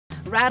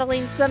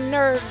rattling some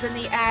nerves in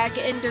the ag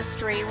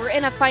industry. We're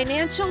in a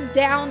financial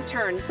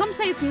downturn. Some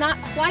say it's not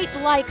quite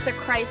like the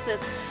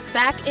crisis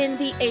back in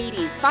the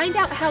 80s. Find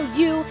out how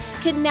you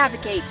can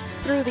navigate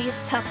through these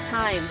tough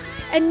times.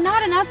 And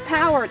not enough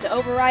power to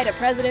override a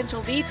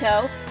presidential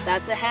veto.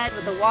 That's ahead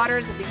with the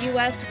waters of the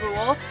U.S.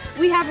 rule.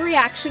 We have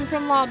reaction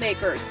from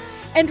lawmakers.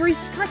 And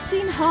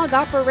restricting hog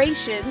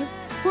operations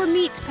for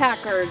meat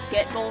packers.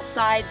 Get both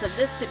sides of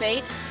this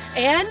debate.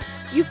 And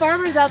you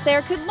farmers out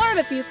there could learn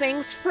a few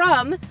things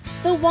from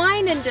the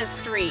wine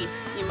industry.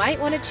 You might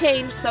want to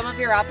change some of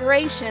your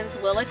operations.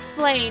 We'll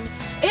explain.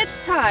 It's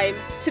time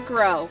to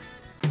grow.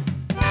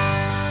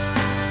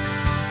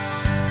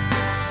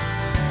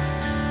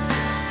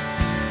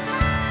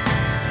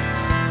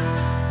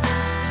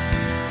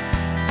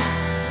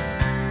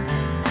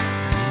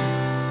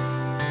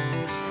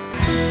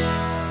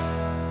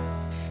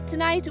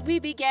 Tonight, we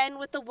begin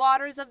with the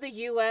waters of the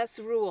U.S.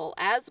 rule.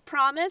 As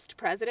promised,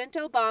 President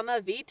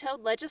Obama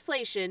vetoed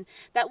legislation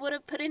that would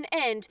have put an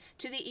end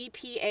to the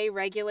EPA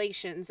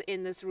regulations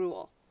in this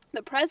rule.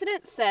 The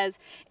president says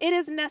it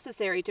is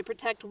necessary to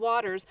protect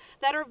waters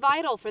that are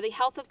vital for the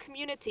health of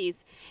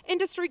communities.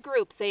 Industry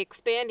groups say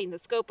expanding the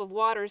scope of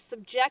waters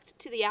subject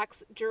to the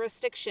Act's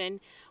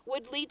jurisdiction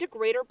would lead to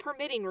greater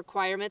permitting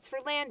requirements for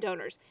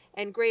landowners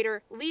and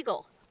greater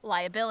legal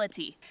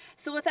liability.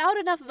 So without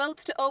enough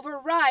votes to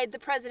override the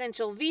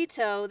presidential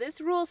veto,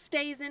 this rule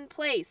stays in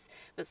place.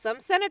 But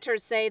some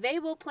senators say they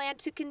will plan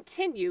to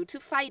continue to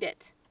fight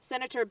it.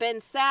 Senator Ben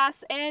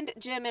Sasse and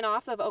Jim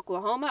Inhofe of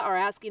Oklahoma are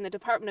asking the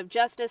Department of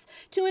Justice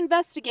to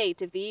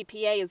investigate if the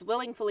EPA is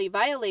willfully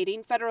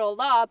violating federal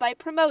law by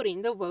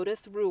promoting the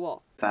WOTUS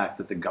rule. The fact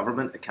that the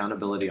Government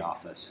Accountability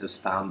Office has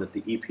found that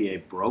the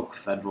EPA broke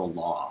federal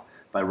law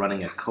by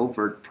running a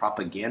covert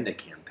propaganda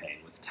campaign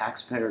with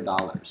taxpayer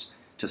dollars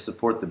to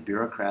support the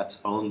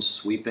bureaucrats' own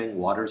sweeping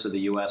waters of the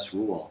U.S.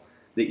 rule,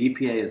 the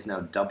EPA is now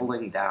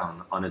doubling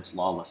down on its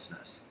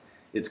lawlessness.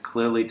 It's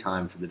clearly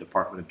time for the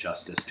Department of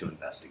Justice to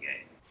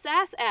investigate.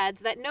 Sasse adds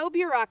that no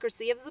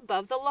bureaucracy is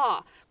above the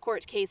law.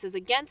 Court cases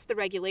against the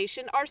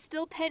regulation are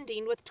still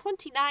pending with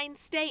 29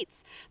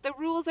 states. The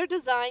rules are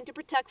designed to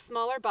protect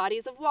smaller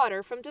bodies of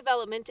water from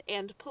development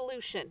and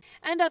pollution.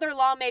 And other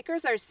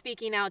lawmakers are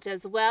speaking out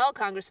as well.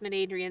 Congressman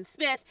Adrian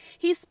Smith,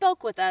 he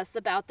spoke with us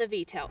about the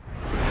veto.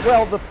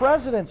 Well, the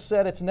president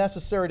said it's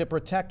necessary to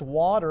protect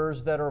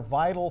waters that are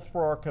vital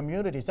for our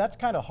communities. That's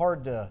kind of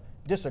hard to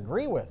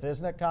disagree with,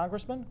 isn't it,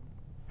 Congressman?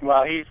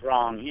 Well, he's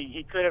wrong.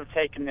 He could have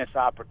taken this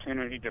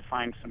opportunity to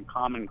find some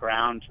common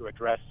ground to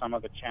address some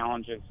of the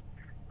challenges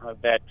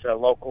that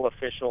local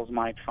officials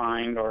might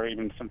find, or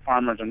even some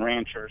farmers and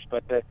ranchers.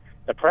 But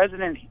the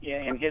president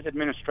and his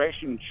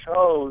administration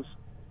chose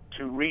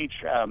to reach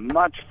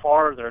much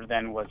farther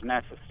than was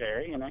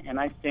necessary. And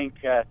I think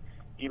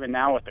even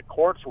now with the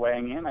courts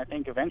weighing in, I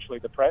think eventually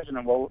the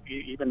president will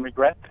even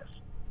regret this.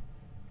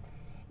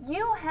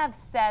 You have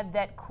said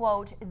that,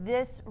 quote,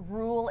 this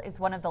rule is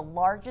one of the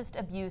largest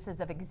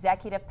abuses of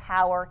executive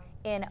power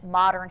in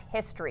modern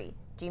history.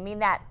 Do you mean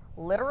that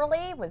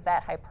literally? Was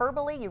that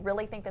hyperbole? You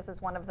really think this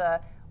is one of the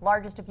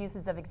largest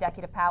abuses of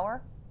executive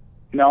power?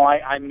 No,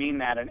 I mean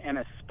that, and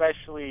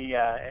especially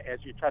as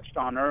you touched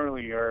on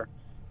earlier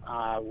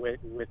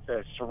with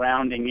the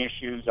surrounding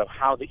issues of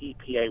how the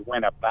EPA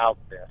went about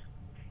this.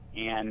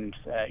 And,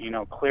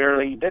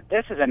 clearly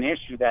this is an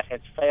issue that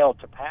has failed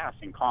to pass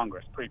in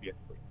Congress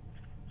previously.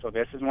 So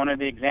this is one of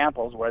the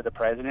examples where the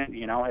president,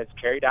 has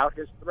carried out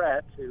his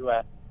threat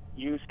to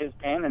use his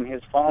pen and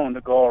his phone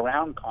to go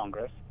around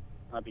Congress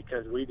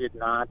because we did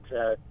not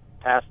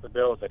pass the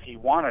bills that he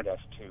wanted us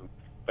to.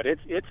 But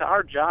it's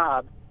our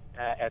job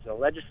as a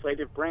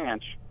legislative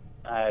branch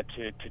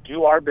to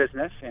do our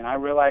business. And I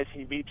realize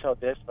he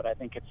vetoed this, but I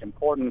think it's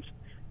important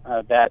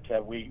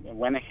that we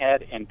went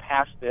ahead and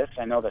passed this.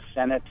 I know the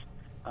Senate,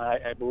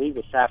 I believe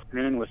this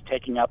afternoon, was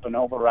taking up an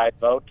override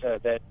vote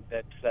that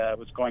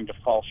was going to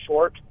fall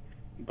short.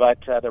 But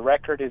the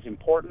record is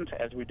important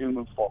as we do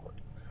move forward.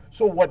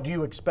 So what do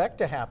you expect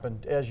to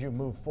happen as you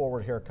move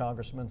forward here,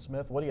 Congressman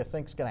Smith? What do you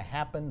think is going to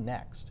happen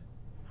next?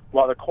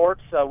 Well, the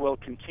courts will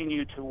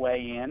continue to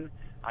weigh in.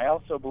 I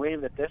also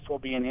believe that this will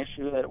be an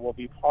issue that will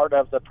be part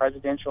of the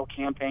presidential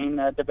campaign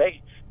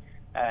debates.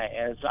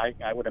 As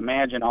I would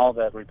imagine all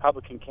the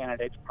Republican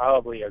candidates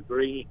probably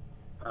agree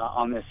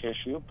on this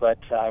issue, but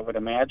I would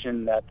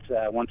imagine that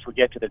once we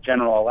get to the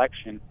general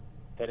election,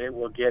 that it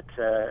will get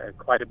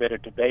quite a bit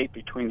of debate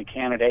between the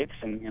candidates,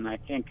 and I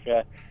think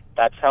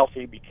that's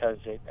healthy because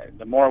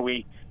the more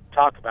we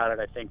talk about it,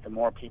 I think the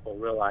more people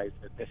realize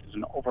that this is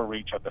an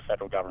overreach of the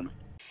federal government.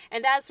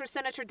 And as for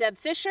Senator Deb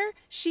Fischer,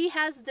 she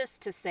has this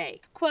to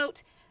say,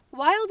 quote,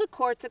 "While the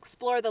courts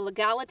explore the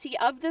legality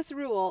of this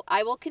rule,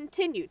 I will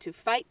continue to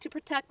fight to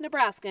protect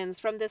Nebraskans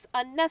from this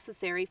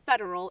unnecessary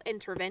federal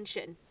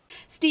intervention."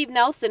 Steve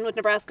Nelson with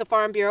Nebraska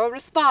Farm Bureau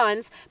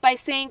responds by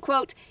saying,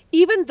 quote,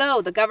 even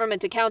though the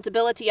Government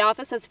Accountability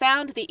Office has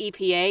found the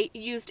EPA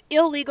used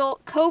illegal,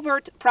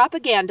 covert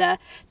propaganda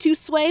to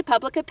sway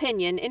public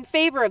opinion in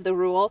favor of the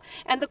rule,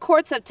 and the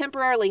courts have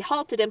temporarily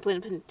halted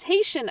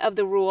implementation of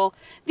the rule,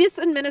 this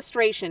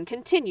administration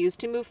continues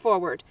to move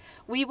forward.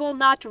 We will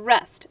not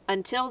rest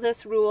until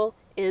this rule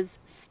is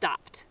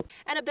stopped.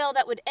 And a bill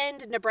that would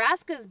end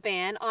Nebraska's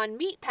ban on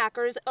meat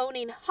packers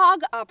owning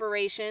hog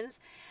operations,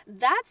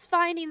 that's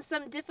finding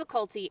some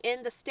difficulty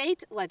in the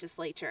state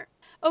legislature.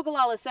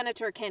 Ogallala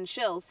Senator Ken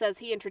Schills says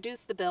he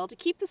introduced the bill to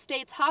keep the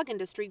state's hog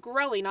industry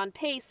growing on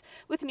pace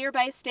with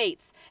nearby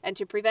states and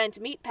to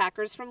prevent meat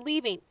packers from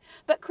leaving.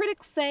 But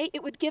critics say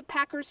it would give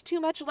packers too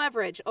much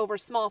leverage over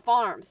small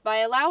farms by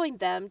allowing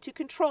them to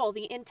control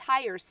the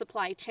entire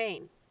supply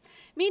chain.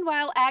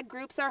 Meanwhile, ag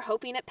groups are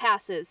hoping it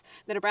passes.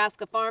 The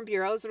Nebraska Farm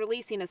Bureau is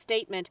releasing a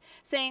statement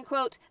saying,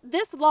 quote,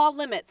 this law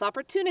limits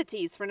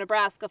opportunities for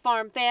Nebraska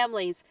farm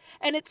families,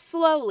 and it's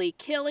slowly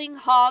killing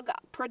hog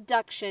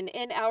production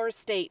in our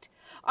state.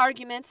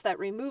 Arguments that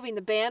removing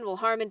the ban will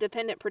harm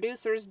independent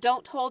producers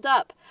don't hold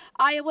up.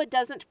 Iowa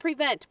doesn't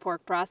prevent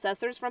pork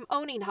processors from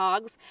owning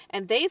hogs,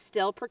 and they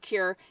still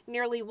procure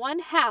nearly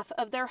 1/2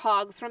 of their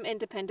hogs from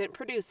independent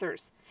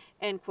producers.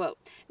 End quote.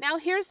 Now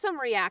here's some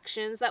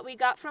reactions that we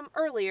got from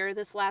earlier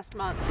this last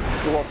month.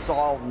 It will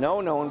solve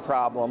no known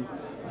problem,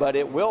 but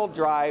it will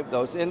drive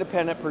those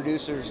independent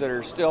producers that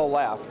are still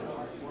left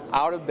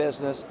out of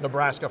business.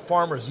 Nebraska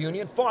Farmers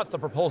Union fought the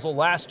proposal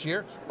last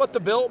year, but the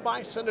bill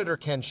by Senator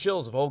Ken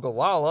Schills of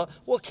Ogallala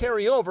will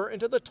carry over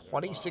into the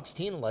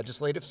 2016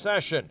 legislative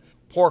session.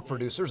 Pork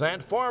producers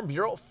and Farm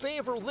Bureau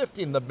favor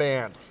lifting the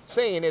ban,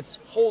 saying it's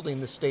holding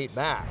the state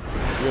back.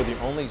 We're the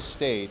only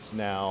state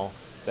now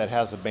that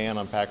has a ban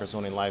on packers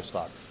owning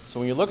livestock. So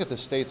when you look at the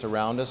states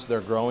around us,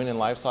 they're growing in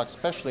livestock,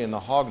 especially in the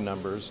hog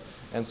numbers.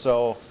 And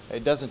so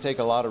it doesn't take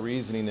a lot of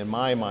reasoning, in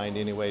my mind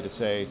anyway, to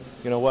say,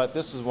 you know what,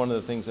 this is one of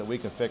the things that we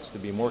can fix to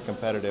be more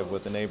competitive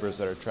with the neighbors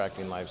that are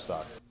attracting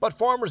livestock. But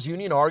Farmers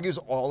Union argues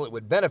all it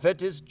would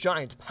benefit is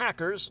giant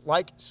packers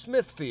like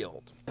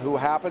Smithfield, who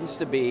happens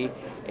to be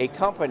a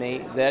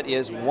company that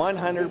is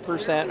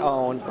 100%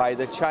 owned by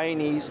the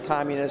Chinese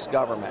Communist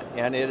government.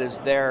 And it is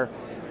their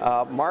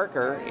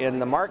marker in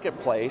the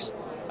marketplace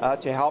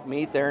to help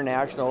meet their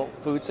national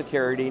food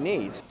security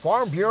needs.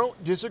 Farm Bureau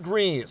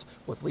disagrees,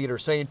 with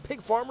leaders saying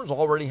pig farmers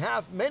already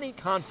have many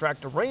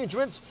contract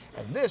arrangements,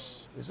 and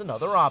this is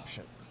another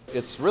option.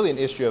 It's really an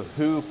issue of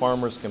who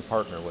farmers can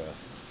partner with.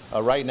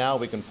 Right now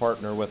we can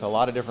partner with a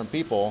lot of different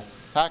people.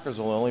 Packers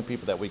are the only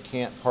people that we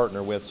can't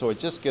partner with, so it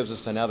just gives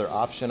us another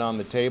option on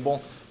the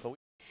table.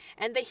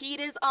 And the heat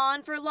is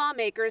on for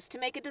lawmakers to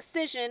make a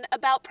decision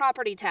about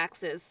property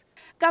taxes.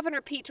 Governor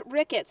Pete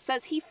Ricketts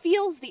says he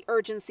feels the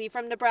urgency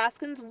from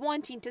Nebraskans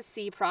wanting to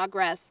see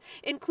progress,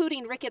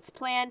 including Ricketts'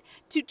 plan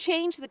to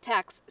change the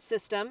tax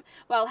system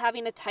while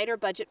having a tighter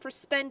budget for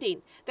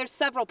spending. There's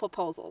several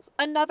proposals.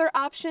 Another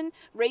option,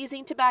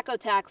 raising tobacco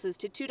taxes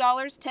to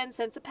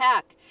 $2.10 a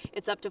pack.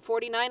 It's up to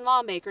 49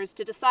 lawmakers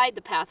to decide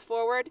the path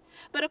forward.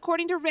 But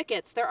according to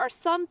Ricketts, there are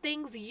some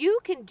things you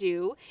can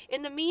do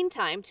in the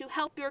meantime to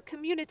help your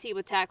community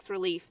with tax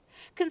relief.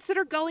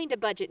 Consider going to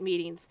budget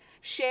meetings,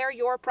 share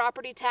your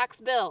property tax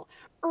bill,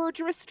 urge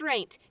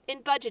restraint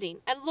in budgeting,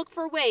 and look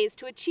for ways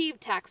to achieve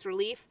tax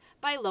relief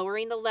by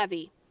lowering the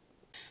levy.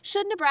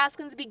 Should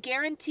Nebraskans be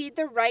guaranteed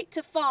the right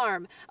to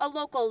farm? A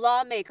local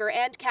lawmaker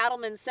and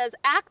cattleman says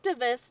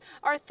activists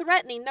are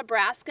threatening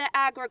Nebraska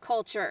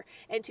agriculture.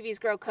 NTV's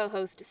Grow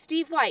co-host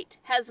Steve White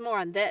has more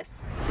on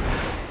this.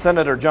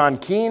 Senator John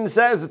Keane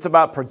says it's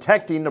about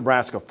protecting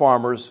Nebraska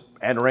farmers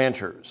and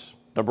ranchers.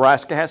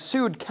 Nebraska has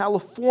sued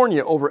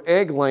California over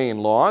egg-laying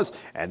laws,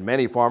 and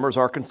many farmers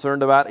are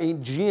concerned about a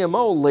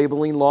GMO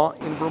labeling law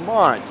in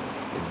Vermont.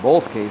 In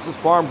both cases,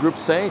 farm groups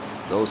say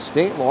those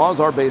state laws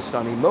are based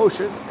on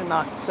emotion and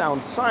not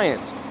sound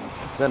science.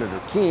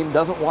 Senator Keane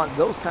doesn't want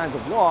those kinds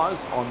of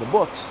laws on the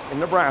books in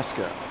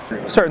Nebraska.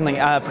 Certainly,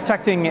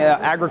 protecting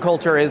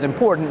agriculture is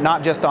important,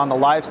 not just on the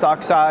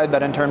livestock side,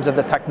 but in terms of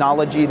the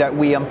technology that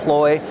we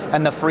employ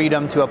and the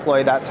freedom to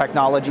employ that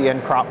technology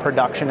in crop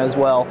production as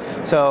well.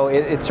 So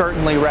it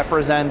certainly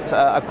represents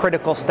a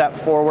critical step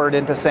forward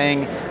into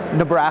saying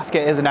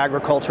Nebraska is an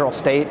agricultural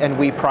state and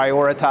we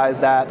prioritize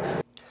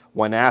that.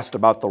 When asked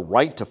about the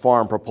right to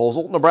farm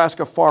proposal,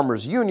 Nebraska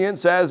Farmers Union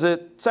says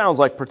it sounds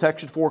like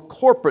protection for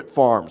corporate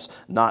farms,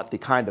 not the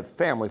kind of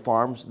family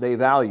farms they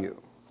value.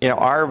 You know,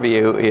 our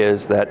view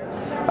is that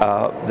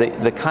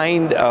the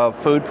kind of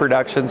food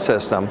production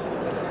system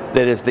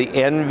that is the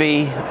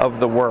envy of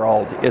the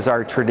world is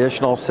our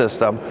traditional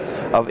system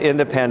of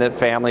independent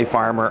family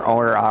farmer,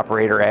 owner,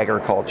 operator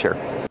agriculture.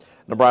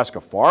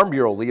 Nebraska Farm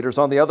Bureau leaders,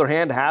 on the other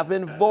hand, have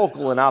been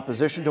vocal in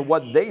opposition to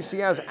what they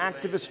see as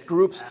activist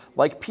groups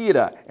like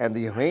PETA and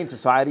the Humane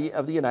Society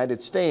of the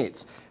United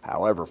States.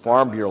 However,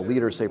 Farm Bureau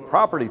leaders say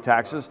property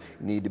taxes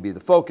need to be the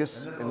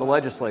focus in the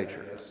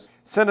legislature.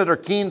 Senator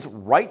Keane's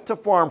right to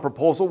farm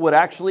proposal would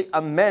actually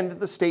amend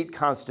the state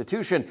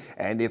constitution,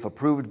 and if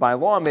approved by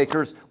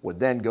lawmakers, would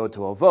then go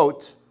to a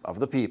vote of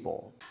the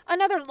people.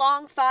 Another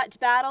long-fought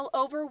battle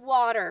over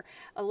water.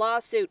 A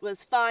lawsuit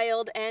was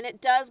filed, and it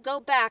does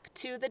go back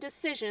to the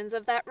decisions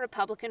of that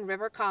Republican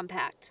River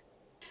Compact.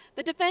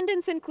 The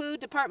defendants include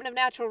Department of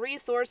Natural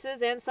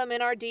Resources and some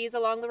NRDs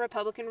along the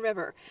Republican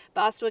River.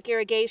 Bostwick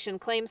Irrigation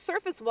claims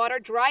surface water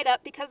dried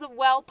up because of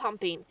well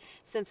pumping.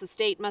 Since the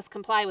state must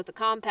comply with the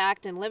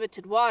compact and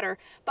limited water,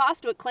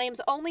 Bostwick claims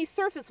only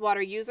surface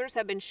water users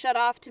have been shut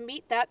off to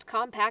meet that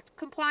compact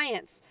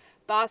compliance.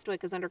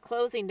 Bostwick is under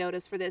closing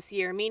notice for this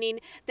year, meaning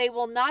they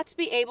will not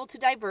be able to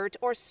divert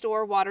or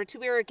store water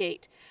to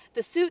irrigate.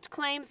 The suit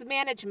claims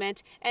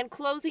management and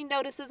closing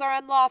notices are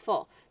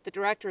unlawful. The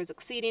director is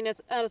exceeding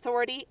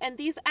authority, and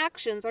these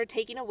actions are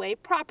taking away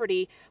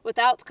property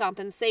without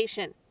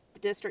compensation. The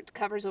district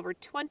covers over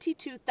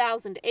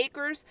 22,000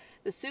 acres.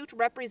 The suit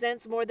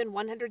represents more than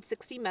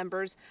 160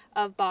 members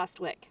of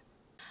Bostwick.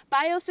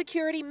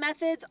 Biosecurity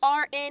methods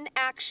are in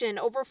action.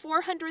 Over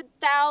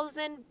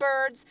 400,000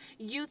 birds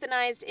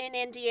euthanized in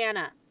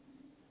Indiana.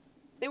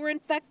 They were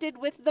infected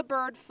with the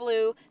bird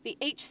flu. The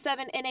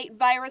H7N8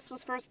 virus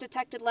was first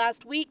detected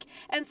last week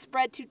and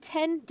spread to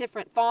 10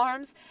 different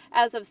farms.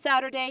 As of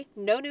Saturday,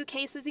 no new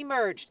cases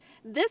emerged.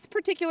 This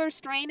particular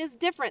strain is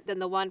different than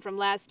the one from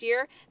last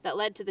year that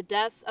led to the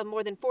deaths of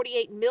more than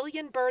 48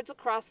 million birds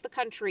across the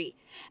country.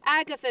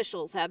 Ag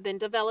officials have been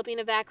developing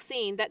a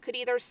vaccine that could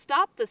either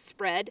stop the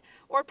spread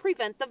or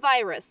prevent the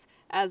virus.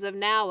 As of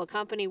now, a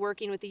company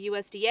working with the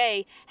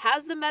USDA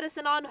has the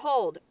medicine on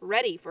hold,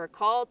 ready for a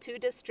call to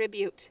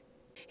distribute.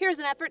 Here's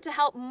an effort to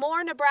help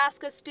more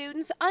Nebraska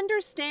students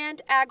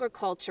understand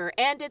agriculture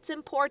and its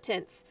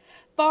importance.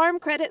 Farm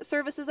Credit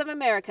Services of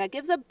America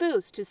gives a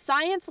boost to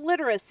science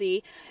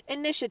literacy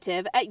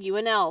initiative at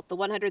UNL. The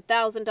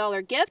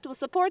 $100,000 gift will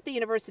support the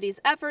university's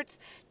efforts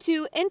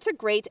to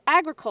integrate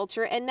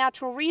agriculture and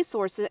natural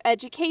resources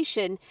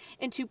education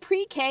into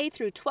pre-K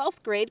through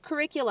 12th grade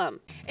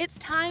curriculum. It's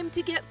time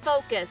to get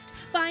focused.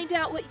 Find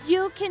out what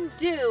you can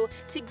do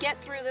to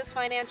get through this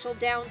financial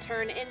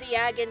downturn in the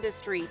ag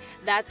industry.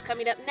 That's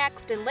coming up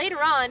next, and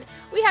later on,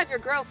 we have your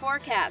grow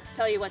forecast.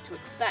 Tell you what to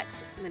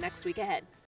expect in the next week ahead.